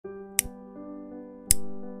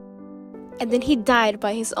and then he died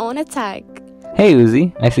by his own attack. Hey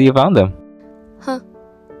Uzi, I see you found them.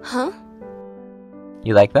 Huh?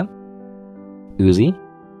 You like them? Uzi?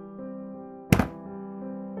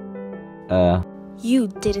 You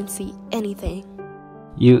didn't see anything.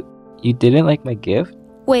 You didn't like my gift?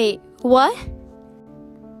 Wait, what?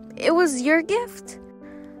 It was your gift?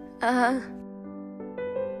 Why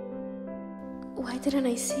didn't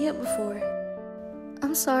I see it before?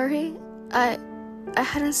 I'm sorry. I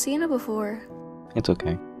hadn't seen it before. It's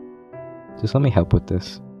okay. Just let me help with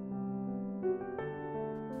this.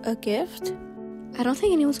 A gift? I don't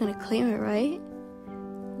think anyone's gonna claim it, right?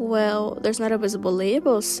 Well, there's not a visible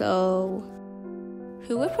label, so...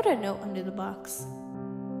 Who would put a note under the box?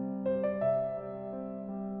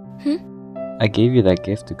 I gave you that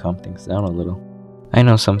gift to calm things down a little. I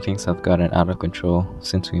know some things have gotten out of control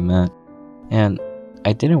since we met, and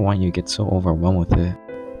I didn't want you to get so overwhelmed with it.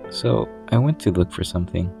 So I went to look for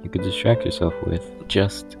something you could distract yourself with.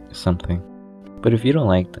 Just something. But if you don't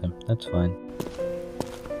like them, that's fine.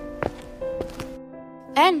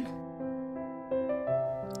 N!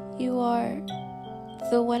 You are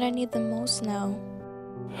the one I need the most now.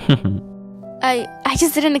 I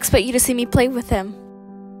just didn't expect you to see me play with him.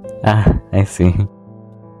 Ah, I see.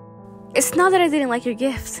 It's not that I didn't like your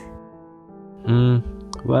gift.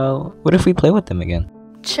 Well, what if we play with them again?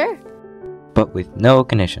 Sure. But with no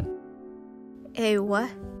condition. Hey, what?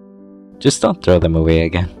 Just don't throw them away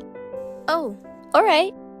again. Oh,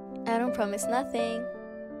 alright. I don't promise nothing.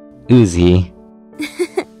 Uzi.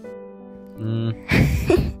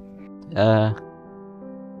 Ah.